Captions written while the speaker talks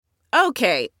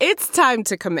Okay, it's time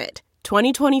to commit.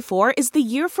 2024 is the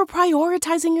year for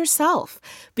prioritizing yourself.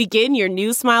 Begin your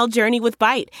new smile journey with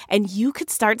Byte, and you could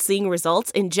start seeing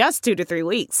results in just 2 to 3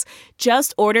 weeks.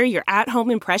 Just order your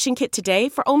at-home impression kit today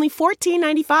for only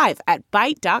 $14.95 at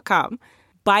Byte.com.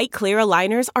 Byte Clear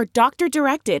aligners are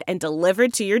doctor-directed and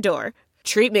delivered to your door.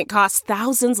 Treatment costs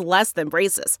thousands less than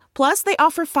braces. Plus, they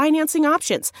offer financing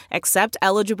options, accept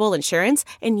eligible insurance,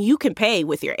 and you can pay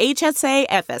with your HSA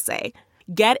FSA.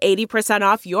 Get 80%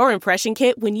 off your impression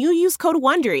kit when you use code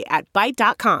WONDERY at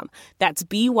Byte.com. That's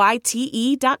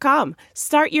BYTE.com.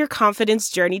 Start your confidence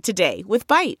journey today with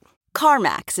Byte.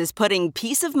 CarMax is putting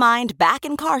peace of mind back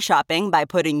in car shopping by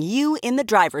putting you in the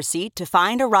driver's seat to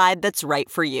find a ride that's right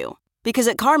for you. Because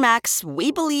at CarMax,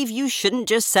 we believe you shouldn't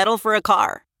just settle for a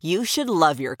car. You should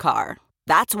love your car.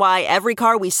 That's why every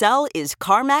car we sell is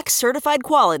CarMax certified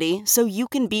quality, so you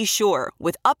can be sure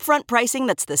with upfront pricing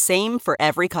that's the same for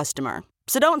every customer.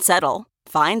 So don't settle.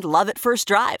 Find love at first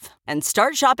drive and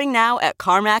start shopping now at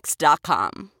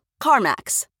CarMax.com.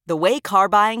 CarMax, the way car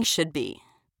buying should be.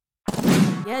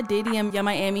 Yeah, Diddy and Young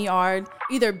Miami are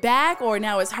either back or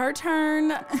now it's her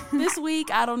turn this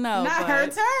week. I don't know. Not her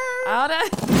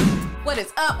turn. What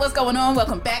is up? What's going on?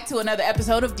 Welcome back to another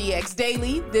episode of DX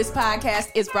Daily. This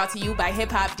podcast is brought to you by Hip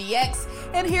Hop DX,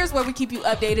 and here's where we keep you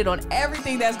updated on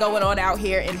everything that's going on out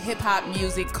here in hip hop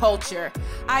music culture.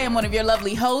 I am one of your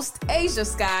lovely hosts, Asia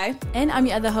Sky. And I'm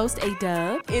your other host,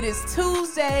 A-Dub. It is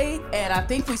Tuesday, and I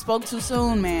think we spoke too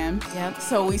soon, man. Yep.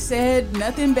 So we said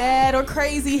nothing bad or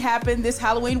crazy happened this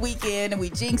Halloween weekend, and we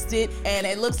jinxed it, and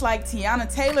it looks like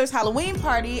Teyana Taylor's Halloween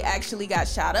party actually got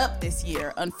shot up this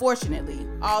year, unfortunately.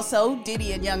 Also,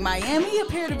 Diddy and Young Miami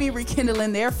appear to be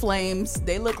rekindling their flames.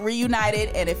 They look reunited,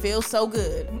 and it feels so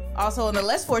good. Also, on the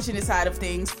less fortunate side of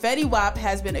things, Fetty Wap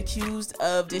has been accused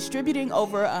of distributing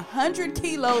over 100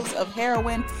 kilos of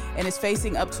heroin and is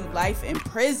facing up to life in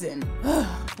prison.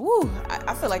 Woo,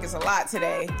 I feel like it's a lot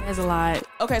today. That's a lot.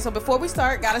 Okay, so before we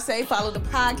start, gotta say, follow the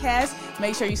podcast.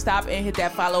 Make sure you stop and hit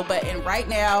that follow button right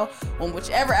now on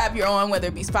whichever app you're on, whether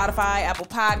it be Spotify, Apple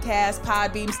Podcasts,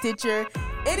 Podbean, Stitcher,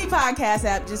 any podcast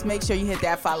app. Just make sure you hit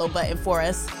that follow button for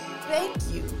us. Thank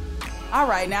you. All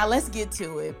right, now let's get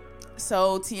to it.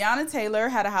 So Teyana Taylor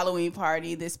had a Halloween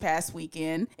party this past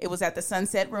weekend. It was at the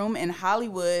Sunset Room in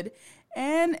Hollywood,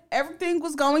 and everything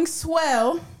was going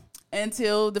swell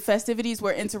until the festivities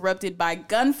were interrupted by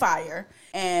gunfire.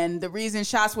 And the reason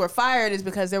shots were fired is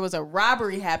because there was a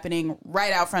robbery happening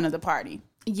right out front of the party.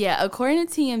 Yeah, according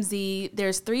to TMZ,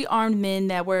 there's 3 armed men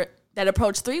that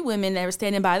approached 3 women that were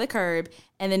standing by the curb,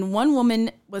 and then 1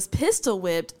 woman was pistol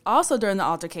whipped also during the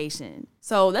altercation.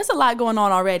 So that's a lot going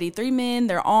on already. 3 men,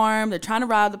 they're armed, they're trying to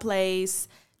rob the place,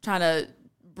 trying to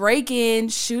break in,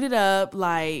 shoot it up,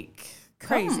 like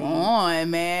crazy. Come on,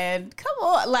 man. Come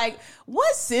on. Like,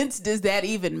 what sense does that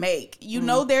even make? You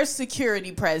know there's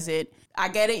security present. I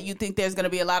get it. You think there's going to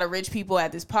be a lot of rich people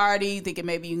at this party, thinking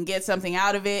maybe you can get something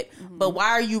out of it. But why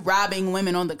are you robbing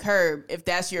women on the curb if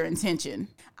that's your intention?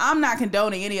 I'm not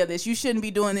condoning any of this. You shouldn't be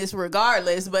doing this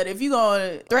regardless. But if you're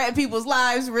going to threaten people's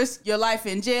lives, risk your life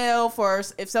in jail for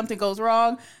if something goes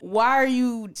wrong, why are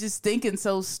you just thinking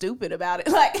so stupid about it?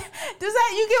 Like, you get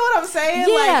what I'm saying?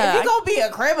 Yeah. Like, if you're going to be a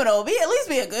criminal, at least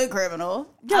be a good criminal.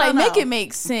 Yeah, like, make it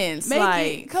make sense.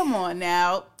 Come on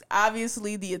now.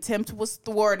 Obviously, the attempt was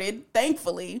thwarted,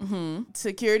 thankfully.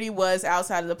 Security was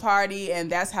outside of the party,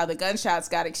 and that's how the gunshots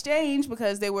got exchanged,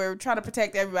 because they were trying to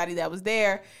protect everybody that was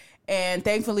there. And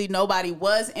thankfully, nobody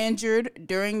was injured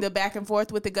during the back and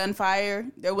forth with the gunfire.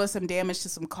 There was some damage to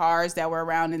some cars that were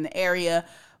around in the area,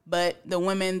 but the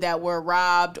women that were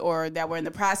robbed or that were in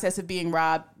the process of being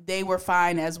robbed, they were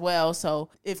fine as well. So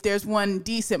if there's one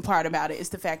decent part about it, it's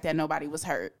the fact that nobody was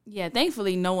hurt. Yeah,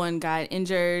 thankfully, no one got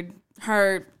injured,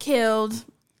 hurt, killed,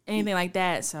 anything like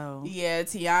that. So yeah,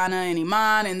 Teyana and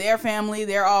Iman and their family,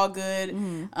 they're all good.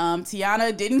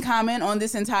 Teyana didn't comment on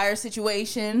this entire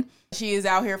situation. She is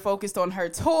out here focused on her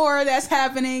tour that's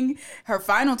happening. Her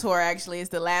final tour, actually, is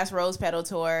the Last Rose Petal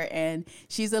tour, and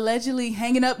she's allegedly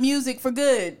hanging up music for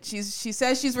good. She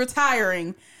says she's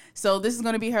retiring. So this is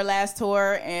going to be her last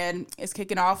tour, and it's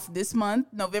kicking off this month,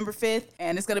 November 5th,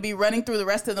 and it's going to be running through the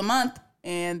rest of the month,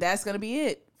 and that's going to be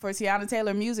it for Teyana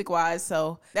Taylor music-wise.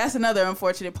 So that's another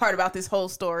unfortunate part about this whole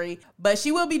story. But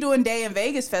she will be doing Day in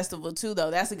Vegas Festival, too,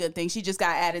 though. That's a good thing. She just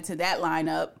got added to that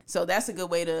lineup. So that's a good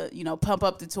way to, pump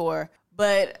up the tour.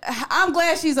 But I'm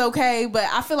glad she's okay, but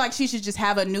I feel like she should just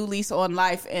have a new lease on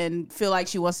life and feel like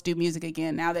she wants to do music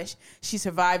again now that she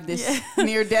survived this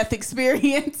near-death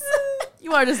experience. You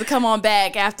want her just to come on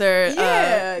back after.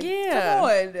 Come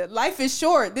on. Life is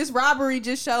short. This robbery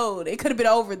just showed it could have been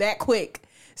over that quick.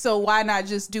 So why not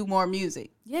just do more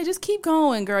music? Yeah, just keep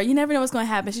going, girl. You never know what's going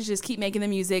to happen. She just keep making the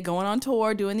music, going on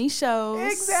tour, doing these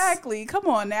shows. Exactly. Come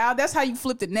on now. That's how you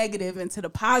flip the negative into the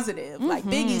positive, like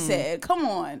Biggie said. Come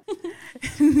on.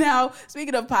 Now,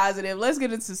 speaking of positive, let's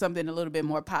get into something a little bit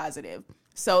more positive.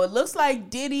 So it looks like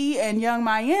Diddy and Young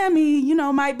Miami, you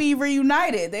know, might be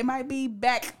reunited. They might be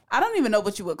back. I don't even know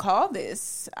what you would call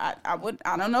this. I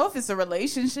don't know if it's a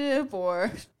relationship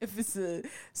or if it's a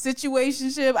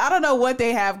situationship. I don't know what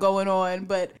they have going on,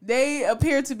 but they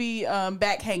appear to be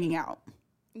back hanging out.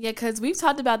 Yeah, because we've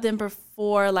talked about them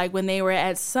before, like when they were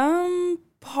at some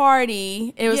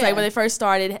party. It was like when they first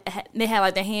started, they had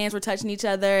like their hands were touching each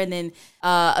other, and then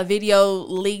a video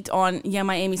leaked on Young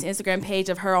Miami's Instagram page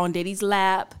of her on Diddy's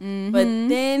lap. Mm-hmm. But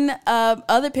then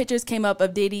other pictures came up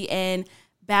of Diddy and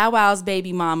Bow Wow's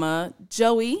baby mama,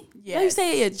 Joey. Yes. How do you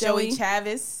say it? Joey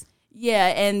Chavis. Yeah,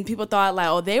 and people thought like,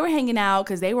 oh, they were hanging out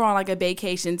because they were on like a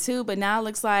vacation too. But now it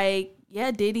looks like, yeah,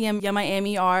 Diddy and Young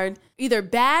Miami are either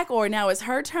back or now it's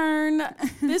her turn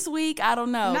this week. I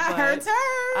don't know. Not her turn.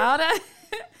 I don't know.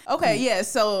 Okay, yeah,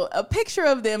 so a picture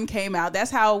of them came out.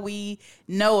 That's how we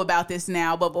know about this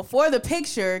now. But before the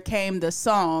picture came the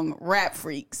song, Rap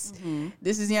Freaks. Mm-hmm.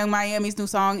 This is Young Miami's new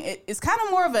song. It's kind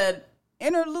of more of an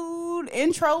interlude,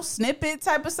 intro, snippet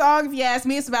type of song. If you ask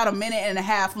me, it's about 1.5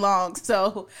 minutes long.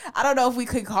 So I don't know if we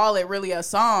could call it really a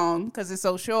song because it's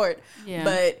so short. Yeah.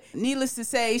 But needless to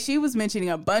say, she was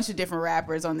mentioning a bunch of different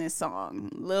rappers on this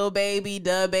song. Lil Baby,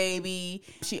 Da Baby.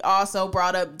 She also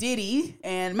brought up Diddy.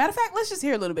 And matter of fact, let's just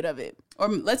hear a little bit of it. Or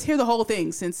let's hear the whole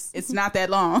thing since it's not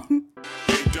that long.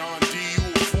 Hey, Don D, you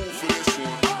a fool for this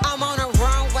one. I'm on a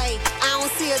runway. I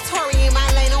don't see a Tory in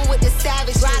my lane. I'm with the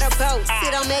savage. Ride a boat,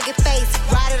 sit on Megan face,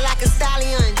 ride it like a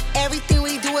stallion. Everything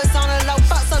we do is on a low.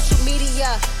 Fuck social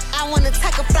media. I wanna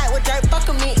take a flight with Dirt, fuck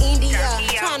 'em in India.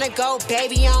 Tryna go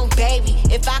baby on baby.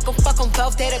 If I could fuck 'em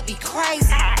both, that'd be crazy.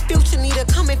 Future need to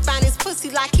come and find his pussy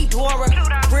like he Dora.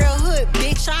 Real hood,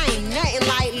 bitch, I ain't nothing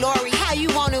like Lori. How you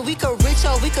want it? We could rich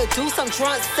or we could do some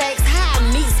drunk sex.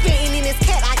 High me spitting in this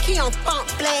cat, I keep on funk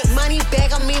black. Money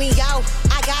bag, I'm in yo.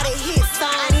 I got a hit song.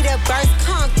 I need a burst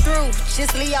come through.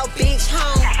 Just leave your bitch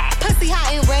home. Pussy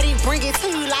hot and ready, bring it to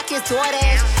you like it's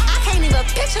DoorDash. I can't even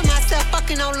picture myself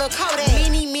fucking on Lil Kodak.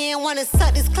 Many men wanna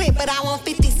suck this clip, but I want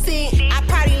 50 cent. I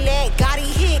probably let Gotti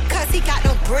hit, cause he got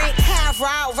no brick. Have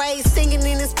Rod Ray singing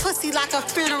in his pussy like a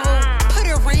funeral. Put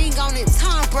a ring on it,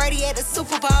 Tom Brady at the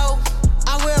Super Bowl.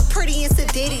 I'm real pretty and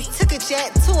Diddy. Took a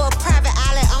jet to a private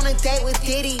island on a date with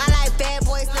Diddy. I like bad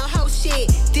boys, no hoe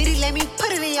shit. Diddy let me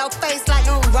put it in your face like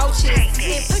no roaches.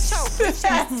 And put your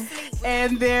bitch.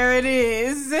 And there it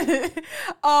is.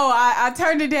 I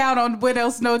turned it down on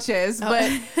Buenos Noches,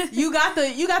 but you got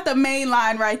the main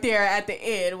line right there at the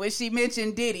end when she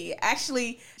mentioned Diddy.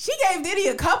 Actually, she gave Diddy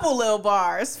a couple little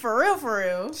bars, for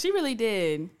real. She really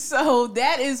did. So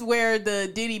that is where the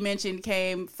Diddy mention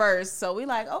came first. So we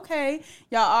like, okay,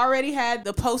 y'all already had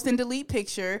the post and delete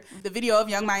picture, the video of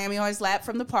Young Miami on his lap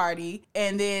from the party,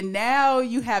 and then now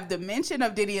you have the mention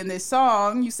of Diddy in this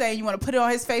song. You saying you want to put it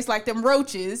on his face like them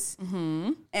roaches.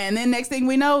 Mm-hmm. And then next thing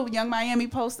we know, Young Miami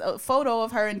posts a photo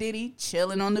of her and Diddy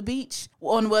chilling on the beach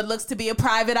on what looks to be a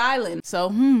private island. So,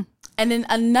 And then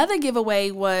another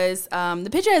giveaway was the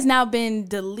picture has now been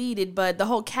deleted, but the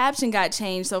whole caption got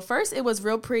changed. So first it was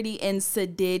Real Pretty and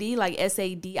Sadiddy, like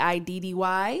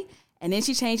Sadiddy. And then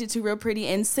she changed it to Real Pretty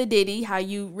and Sadiddy, how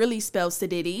you really spell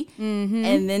Sadiddy. Mm-hmm.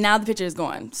 And then now the picture is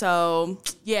gone. So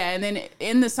yeah, and then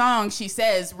in the song she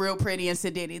says Real Pretty and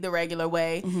Sadiddy the regular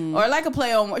way, or like a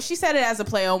play on. She said it as a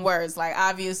play on words, like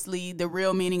obviously the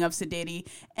real meaning of Sadiddy,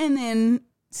 and then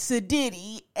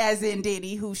Sadiddy as in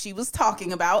Diddy, who she was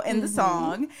talking about in the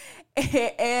song.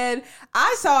 And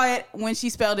I saw it when she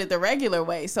spelled it the regular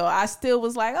way, so I still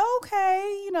was like,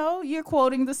 okay, you're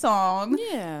quoting the song,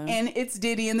 and it's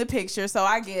Diddy in the picture, so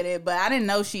I get it, but I didn't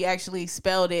know she actually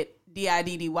spelled it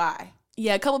Diddy.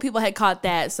 Yeah, a couple people had caught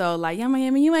that, so like, Young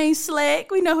Miami, you ain't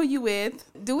slick, we know who you with.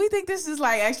 Do we think this is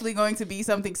like actually going to be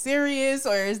something serious,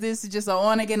 or is this just an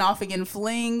on again off again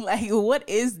fling? Like, what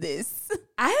is this?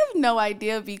 I have no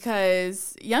idea,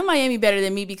 because Young Miami better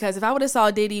than me, because if I would have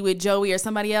saw Diddy with Joey or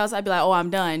somebody else, I'd be like, oh,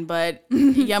 I'm done. But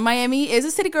Young Miami is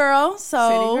a city girl, so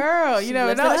city girl, you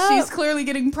never know. She's clearly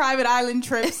getting private island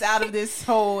trips out of this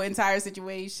whole entire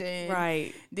situation.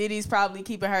 Right. Diddy's probably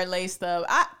keeping her laced up.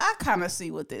 I kind of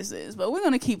see what this is, but we're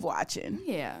gonna keep watching.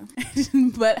 Yeah.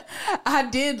 But I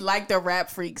did like the Rap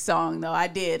Freak song, though. I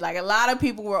did. Like, a lot of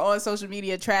people were on social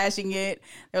media trashing it.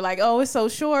 They're like, oh, it's so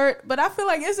short. But I feel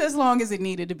like it's as long as it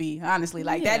needed to be, honestly.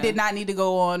 Like, that did not need to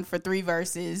go on for 3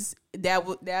 verses. That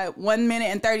 1 minute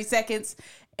and 30 seconds,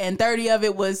 and 30 of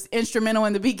it was instrumental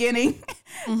in the beginning.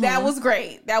 That was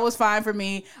great. That was fine for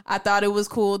me. I thought it was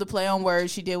cool to play on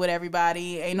words. She did with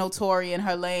everybody. Ain't no Tory in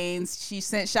her lanes. She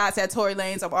sent shots at Tory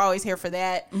Lanez. I'm always here for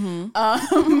that.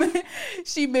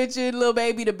 She mentioned Lil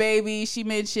Baby the Baby. She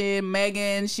mentioned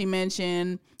Megan. She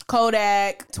mentioned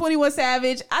Kodak, 21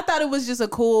 Savage. I thought it was just a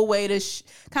cool way to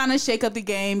kind of shake up the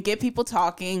game, get people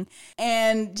talking,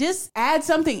 and just add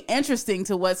something interesting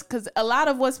to because a lot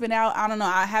of what's been out, I don't know,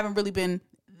 I haven't really been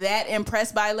that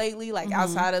impressed by lately, like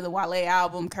outside of the Wale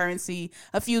album, Currency,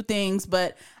 a few things,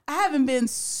 but I haven't been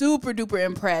super duper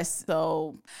impressed.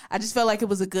 So I just felt like it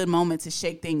was a good moment to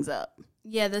shake things up.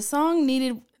 Yeah, the song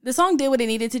did what it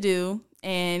needed to do.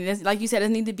 And like you said, it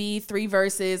doesn't need to be 3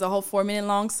 verses, a whole 4-minute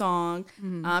long song.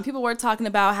 People were talking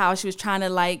about how she was trying to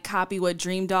like copy what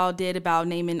Dream Doll did about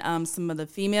naming some of the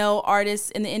female artists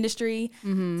in the industry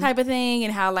type of thing,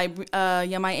 and how like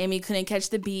Young Miami couldn't catch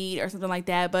the beat or something like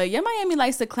that. But Young Miami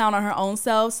likes to clown on her own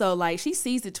self, so like she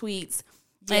sees the tweets.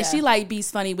 Yeah. And she like beats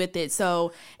funny with it.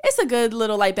 So it's a good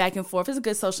little like back and forth. It's a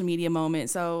good social media moment.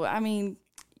 So I mean,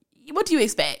 what do you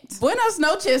expect? Buenos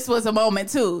noches was a moment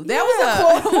too. That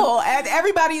was a quotable. And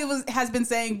everybody has been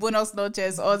saying Buenos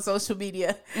noches on social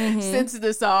media since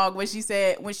the song when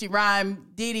she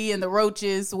rhymed Diddy and the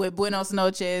Roaches with Buenos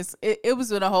noches. It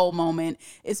was a whole moment.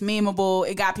 It's memeable.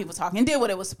 It got people talking. Did what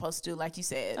it was supposed to do, like you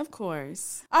said. Of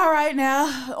course. All right, now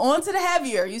on to the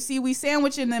heavier. You see, we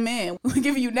sandwiching them in. We're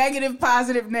giving you negative,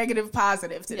 positive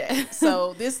today.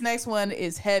 So this next one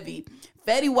is heavy.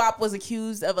 Fetty Wap was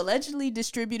accused of allegedly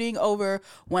distributing over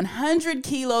 100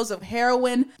 kilos of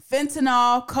heroin,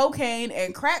 fentanyl, cocaine,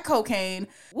 and crack cocaine.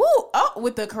 Woo! Oh,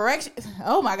 with the correction.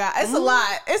 Oh my God. It's a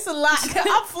lot. It's a lot.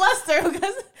 I'm flustered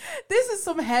because this is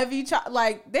some heavy,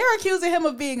 like they're accusing him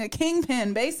of being a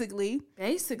kingpin, basically.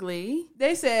 They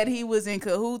said he was in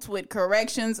cahoots with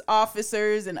corrections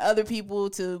officers and other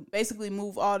people to basically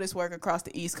move all this work across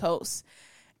the East Coast.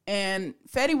 And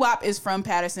Fetty Wap is from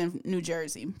Paterson, New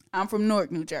Jersey. I'm from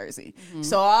Newark, New Jersey.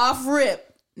 So off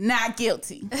rip, not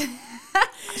guilty.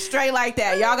 Straight like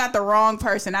that. Y'all got the wrong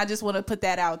person. I just want to put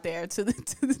that out there to the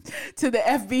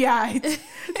FBI,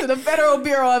 to the Federal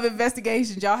Bureau of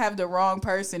Investigations. Y'all have the wrong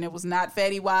person. It was not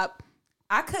Fetty Wap.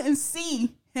 I couldn't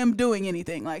see him doing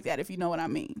anything like that, if you know what I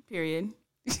mean. Period.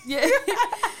 Yeah.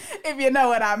 If you know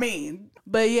what I mean.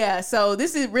 But yeah, so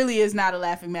this really is not a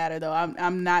laughing matter though.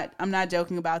 I'm not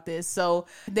joking about this. So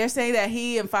they're saying that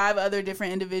he and 5 other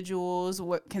different individuals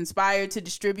were conspired to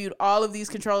distribute all of these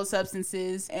controlled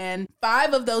substances, and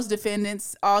 5 of those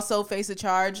defendants also face a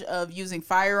charge of using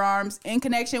firearms in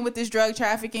connection with this drug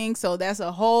trafficking. So that's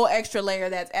a whole extra layer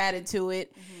that's added to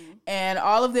it. And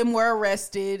all of them were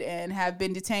arrested and have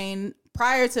been detained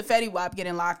prior to Fetty Wap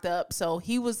getting locked up. So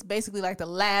he was basically like the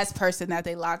last person that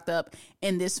they locked up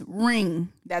in this ring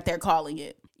that they're calling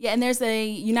it. Yeah, and there's a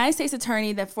United States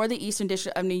attorney that for the Eastern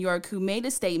District of New York who made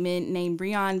a statement named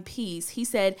Breon Peace. He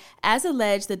said, as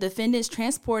alleged, the defendants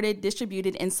transported,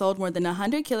 distributed, and sold more than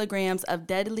 100 kilograms of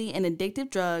deadly and addictive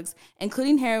drugs,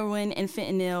 including heroin and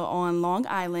fentanyl, on Long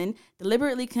Island,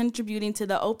 deliberately contributing to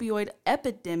the opioid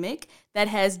epidemic that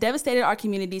has devastated our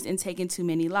communities and taken too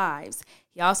many lives.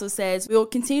 He also says, we will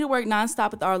continue to work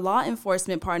nonstop with our law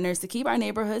enforcement partners to keep our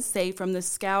neighborhoods safe from the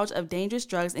scourge of dangerous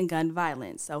drugs and gun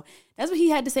violence. So that's what he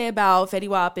had to say about Fetty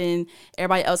Wap and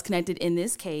everybody else connected in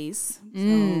this case.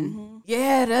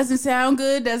 Yeah, doesn't sound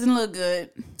good, doesn't look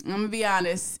good. I'm going to be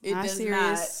honest. It Not does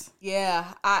serious. not.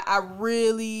 Yeah, I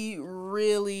really,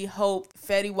 really hope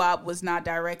Fetty Wap was not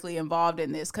directly involved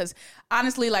in this. Because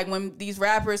honestly, like when these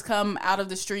rappers come out of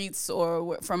the streets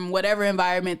or from whatever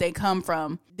environment they come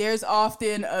from, there's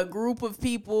often a group of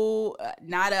people,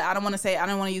 I don't want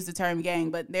to use the term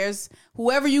gang, but there's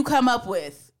whoever you come up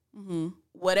with.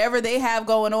 Whatever they have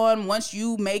going on, once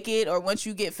you make it or once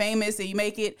you get famous and you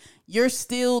make it, you're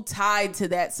still tied to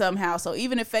that somehow. So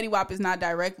even if Fetty Wap is not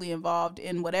directly involved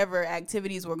in whatever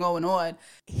activities were going on,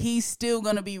 he's still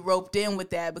going to be roped in with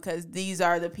that because these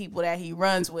are the people that he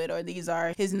runs with, or these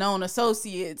are his known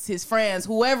associates, his friends,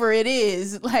 whoever it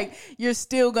is. Like, you're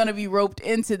still going to be roped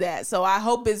into that. So I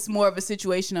hope it's more of a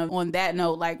situation of, on that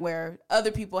note, like where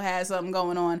other people had something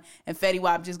going on and Fetty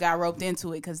Wap just got roped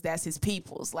into it because that's his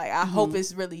people's. Like, I hope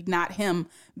it's really not him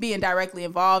being directly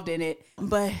involved in it,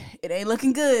 but it ain't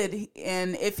looking good.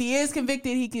 And if he is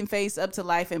convicted, he can face up to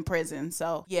life in prison.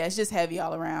 So yeah, it's just heavy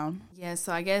all around. Yeah,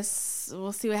 so I guess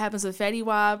we'll see what happens with Fetty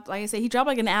Wap. Like I said, he dropped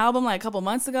like an album like a couple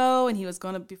months ago, and he was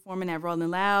going to be performing at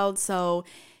Rolling Loud. So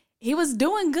he was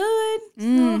doing good.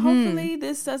 So hopefully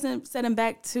this doesn't set him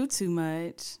back too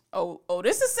much. Oh,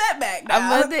 this is a setback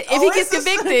now. If he gets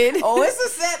convicted. It's a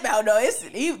setback. No,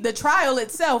 the trial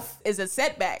itself is a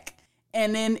setback.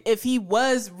 And then if he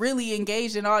was really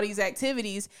engaged in all these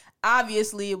activities,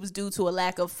 obviously it was due to a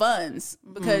lack of funds,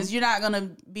 because you're not going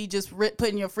to be just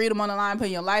putting your freedom on the line,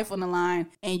 putting your life on the line,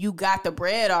 and you got the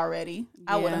bread already.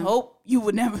 I would hope you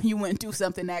wouldn't do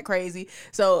something that crazy.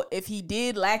 So if he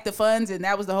did lack the funds and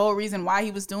that was the whole reason why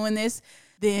he was doing this,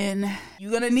 then you're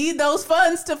going to need those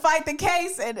funds to fight the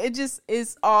case. And it just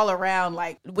is all around,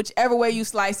 like, whichever way you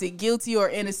slice it, guilty or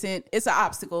innocent, it's an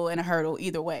obstacle and a hurdle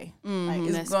either way. Like,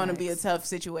 it's going to be a tough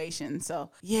situation.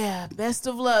 So, yeah, best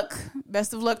of luck.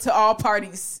 Best of luck to all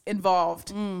parties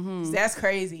involved. That's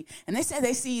crazy. And they said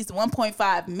they seized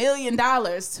 $1.5 million,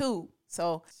 too.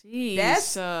 So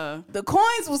that's the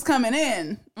coins was coming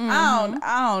in. I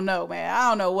don't know, man. I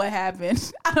don't know what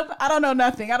happened. I don't know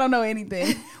nothing. I don't know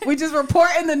anything. We just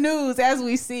reporting the news as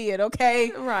we see it,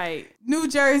 okay? Right. New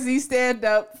Jersey, stand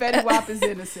up. Fetty Wap is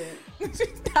innocent.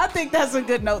 I think that's a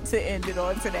good note to end it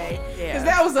on today. Yeah. Because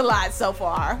that was a lot so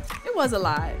far. It was a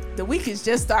lot. The week has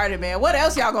just started, man. What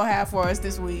else y'all gonna have for us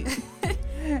this week?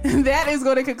 That is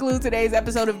going to conclude today's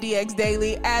episode of DX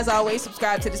Daily. As always,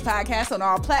 subscribe to this podcast on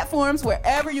all platforms,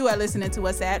 wherever you are listening to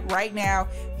us at right now.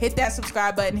 Hit that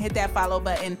subscribe button, hit that follow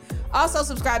button. Also,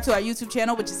 subscribe to our YouTube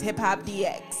channel, which is Hip Hop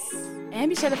DX. And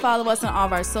be sure to follow us on all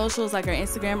of our socials, like our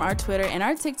Instagram, our Twitter, and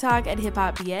our TikTok at Hip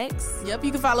Hop DX. Yep,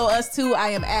 you can follow us too. I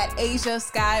am at Asia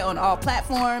Sky on all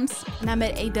platforms. And I'm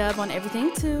at A-Dub on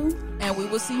everything too. And we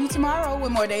will see you tomorrow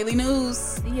with more daily news.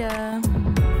 See ya.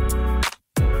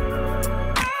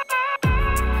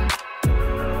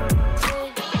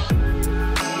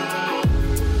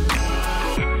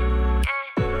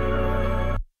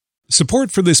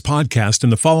 Support for this podcast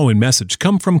and the following message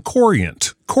come from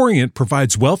Corient. Corient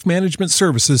provides wealth management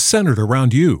services centered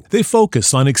around you. They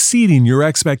focus on exceeding your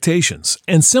expectations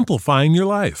and simplifying your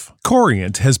life.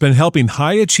 Corient has been helping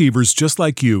high achievers just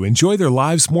like you enjoy their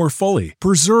lives more fully,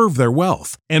 preserve their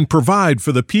wealth, and provide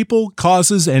for the people,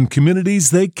 causes, and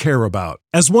communities they care about.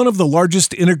 As one of the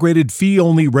largest integrated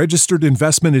fee-only registered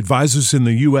investment advisors in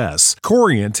the U.S.,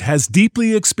 Corient has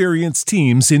deeply experienced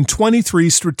teams in 23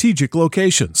 strategic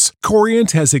locations.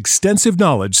 Corient has extensive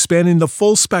knowledge spanning the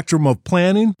full spectrum of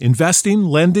planning, investing,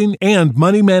 lending, and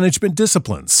money management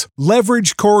disciplines.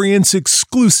 Leverage Corient's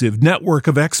exclusive network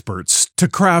of experts to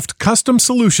craft custom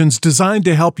solutions designed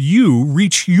to help you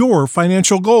reach your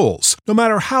financial goals, no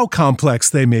matter how complex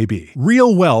they may be.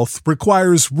 Real wealth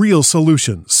requires real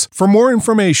solutions. For more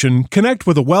information, connect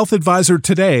with a wealth advisor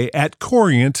today at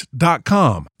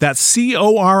Corient.com. That's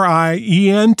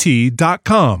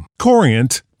Corient.com.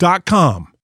 Corient.com.